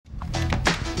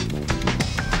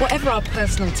Whatever our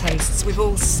personal tastes, we've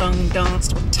all sung,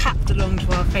 danced or tapped along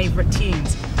to our favourite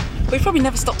tunes. We've probably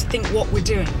never stopped to think what we're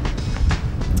doing.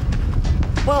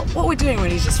 Well, what we're doing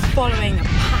really is just following a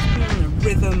pattern, a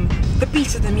rhythm, the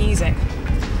beat of the music.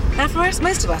 Now for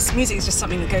most of us, music is just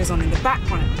something that goes on in the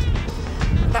background.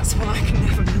 That's why I can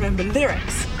never remember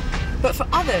lyrics. But for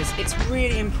others, it's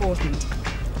really important.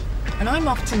 And I'm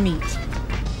off to meet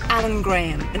Alan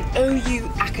Graham, an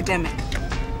OU academic.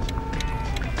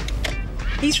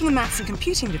 He's from the Maths and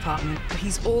Computing department, but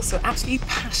he's also absolutely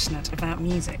passionate about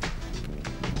music.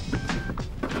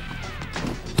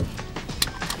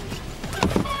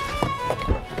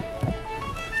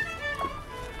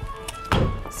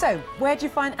 So, where do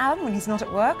you find Alan when he's not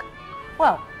at work?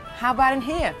 Well, how about in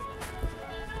here?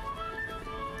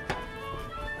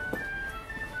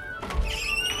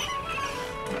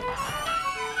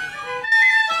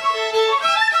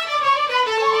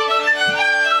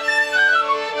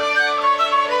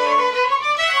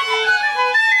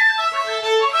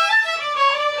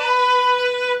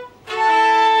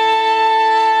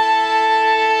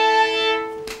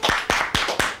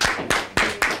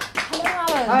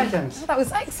 Hi, James. That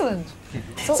was excellent.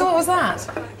 So what was that?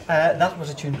 That was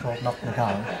a tune called Knock Me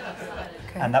Down,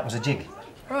 and that was a jig.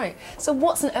 Right. So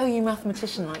what's an OU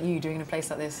mathematician like you doing in a place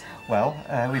like this? Well,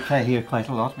 we play here quite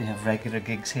a lot. We have regular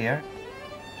gigs here.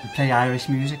 We play Irish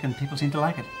music and people seem to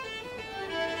like it.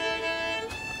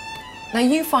 Now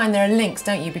you find there are links,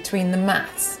 don't you, between the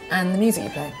maths and the music you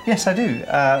play? Yes, I do.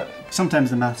 Sometimes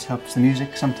the maths helps the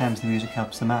music, sometimes the music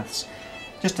helps the maths.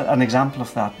 Just an example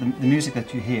of that, the music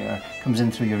that you hear comes in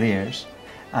through your ears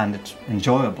and it's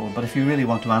enjoyable, but if you really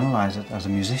want to analyse it as a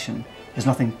musician, there's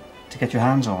nothing to get your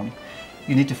hands on.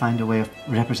 You need to find a way of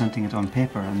representing it on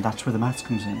paper, and that's where the maths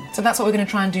comes in. So that's what we're going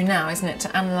to try and do now, isn't it,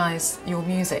 to analyse your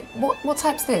music. What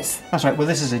type's this? That's right, well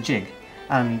this is a jig,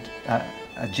 and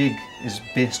a jig is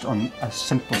based on a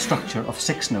simple structure of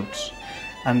 6 notes,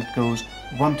 and it goes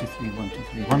 1, 2, 3, 1, 2,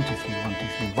 3, 1, 2, 3, 1, 2,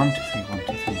 3, 1, 2, 3, 1,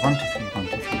 2, 3, 1, 2, 3, 1,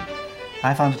 2, 3.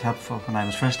 I found it helpful when I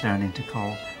was first learning to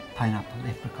call pineapple,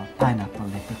 apricot, pineapple,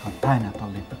 apricot,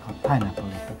 pineapple, apricot, pineapple,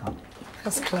 apricot.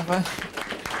 That's clever.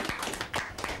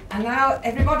 And now,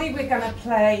 everybody, we're going to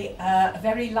play a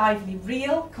very lively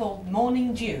reel called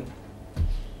Morning Dew.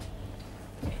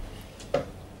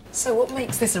 So what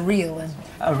makes this a reel then?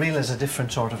 A reel is a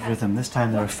different sort of rhythm. This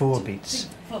time there are 4 beats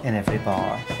in every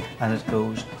bar, and it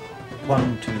goes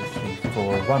 1, 2, 3,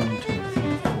 4, 1, 2,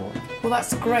 3, 4. Well,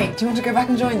 that's great. Do you want to go back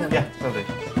and join them? Yeah, will do.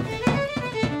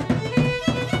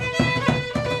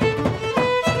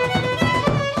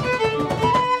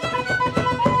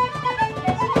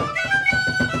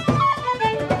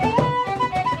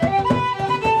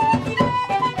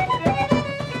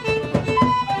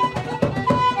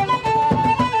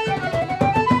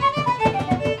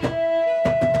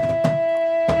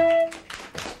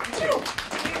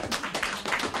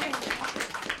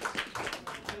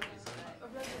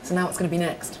 So now what's going to be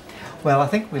next? Well, I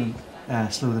think we'll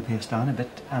slow the pace down a bit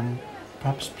and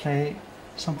perhaps play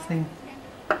something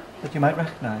that you might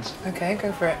recognise. Okay,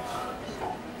 go for it.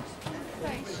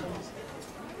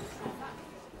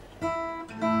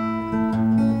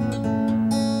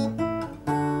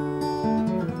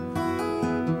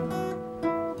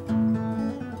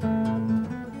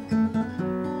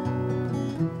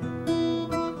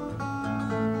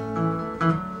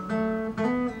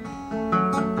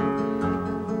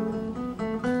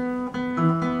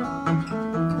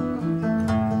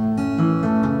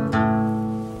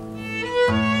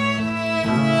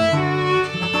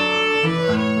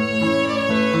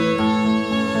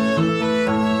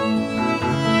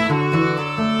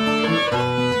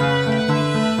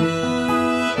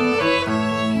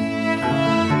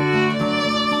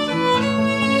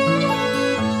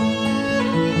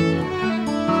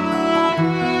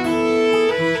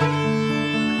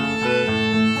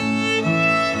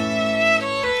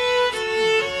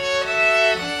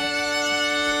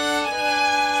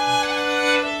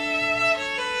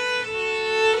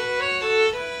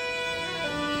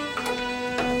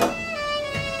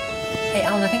 Hey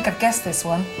Alan, I think I've guessed this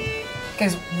one. It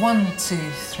goes 1, 2,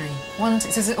 3, 1,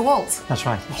 2. So is it a waltz? That's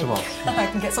right, it's a waltz. I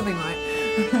can get something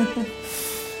right.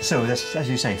 So there's, as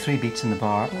you say, 3 beats in the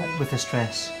bar with a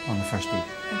stress on the first beat.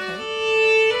 Okay.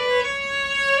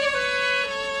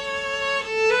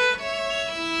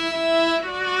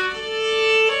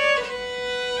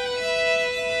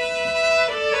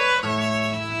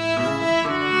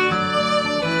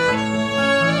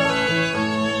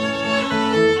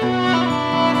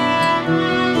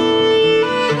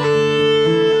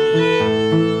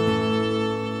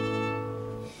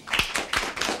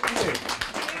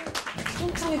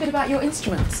 Tell me a bit about your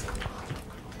instruments.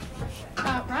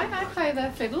 Right, I play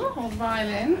the fiddle or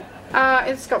violin.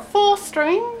 It's got 4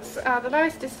 strings. The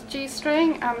lowest is the G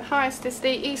string and the highest is the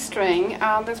E string.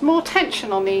 There's more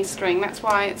tension on the E string, that's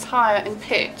why it's higher in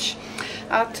pitch.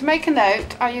 To make a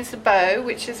note, I use a bow,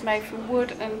 which is made from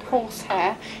wood and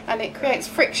horsehair, and it creates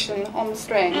friction on the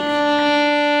string.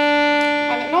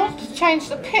 And in order to change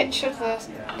the pitch of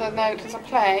the note as I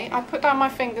play, I put down my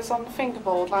fingers on the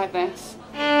fingerboard like this,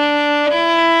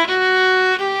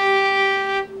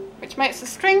 which makes the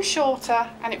string shorter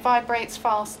and it vibrates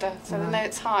faster, so the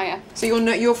note's higher. So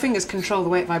your fingers control the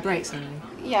way it vibrates, only?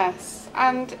 Yes,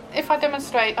 and if I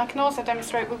demonstrate, I can also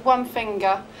demonstrate with one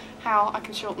finger how I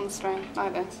can shorten the string,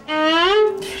 like this.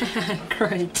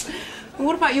 Great. And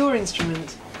what about your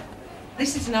instrument?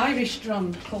 This is an Irish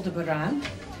drum called a bodhrán,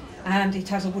 and it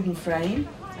has a wooden frame,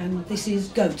 and this is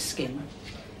goat skin,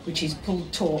 which is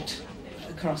pulled taut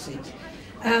across it.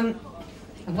 And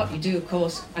what you do, of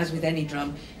course, as with any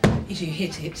drum, is you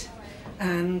hit it,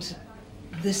 and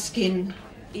the skin,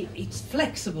 it's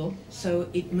flexible, so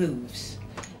it moves.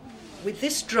 With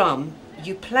this drum,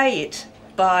 you play it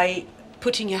by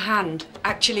putting your hand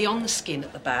actually on the skin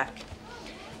at the back.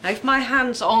 Now, if my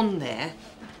hand's on there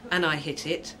and I hit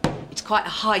it, it's quite a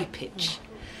high pitch.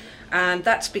 And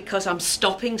that's because I'm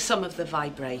stopping some of the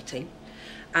vibrating,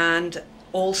 and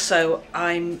also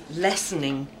I'm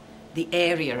lessening the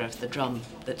area of the drum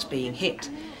that's being hit.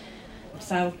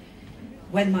 So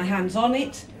when my hand's on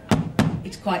it,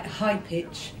 it's quite a high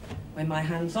pitch. When my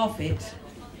hand's off it,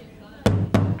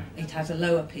 it has a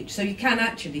lower pitch. So you can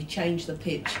actually change the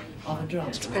pitch of a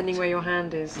drum. Depending where your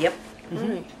hand is. Yep.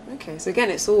 Right. Okay, so again,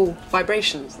 it's all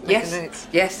vibrations that make the notes.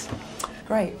 Yes.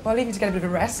 Great. Well, I'll leave you to get a bit of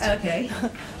a rest. Okay.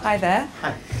 Hi there.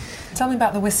 Hi. Tell me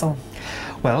about the whistle.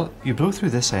 Well, you blow through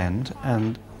this end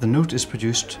and the note is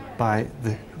produced by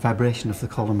the vibration of the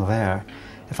column of air.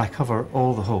 If I cover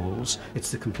all the holes, it's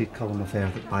the complete column of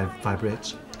air that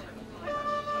vibrates.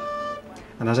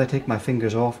 And as I take my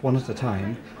fingers off one at a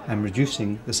time, I'm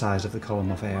reducing the size of the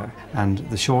column of air. And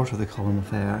the shorter the column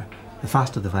of air, the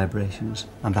faster the vibrations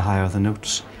and the higher the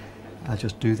notes. I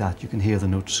just do that, you can hear the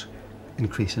notes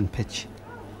increase in pitch.